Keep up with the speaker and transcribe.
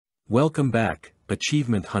Welcome back,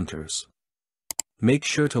 achievement hunters. Make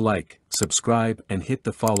sure to like, subscribe and hit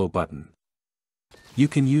the follow button. You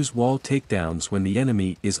can use wall takedowns when the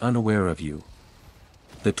enemy is unaware of you.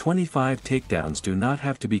 The 25 takedowns do not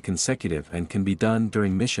have to be consecutive and can be done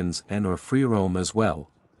during missions and/or free roam as well.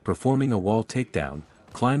 Performing a wall takedown,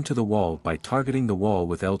 climb to the wall by targeting the wall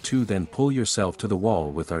with L2, then pull yourself to the wall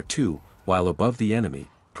with R2, while above the enemy,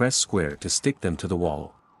 press square to stick them to the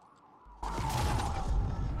wall.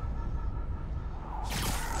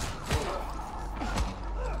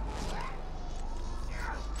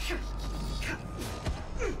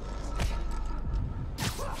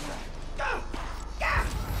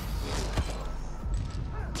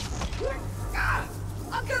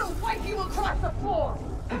 I'm gonna wipe you across the floor!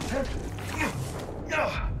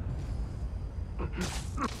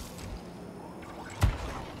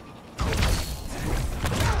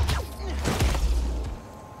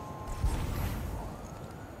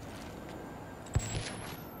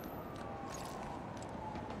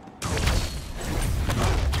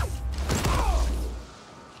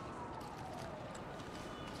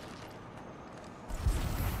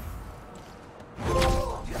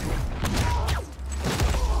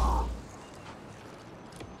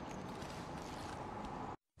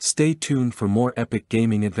 Stay tuned for more epic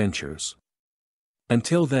gaming adventures.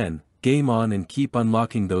 Until then, game on and keep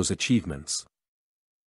unlocking those achievements.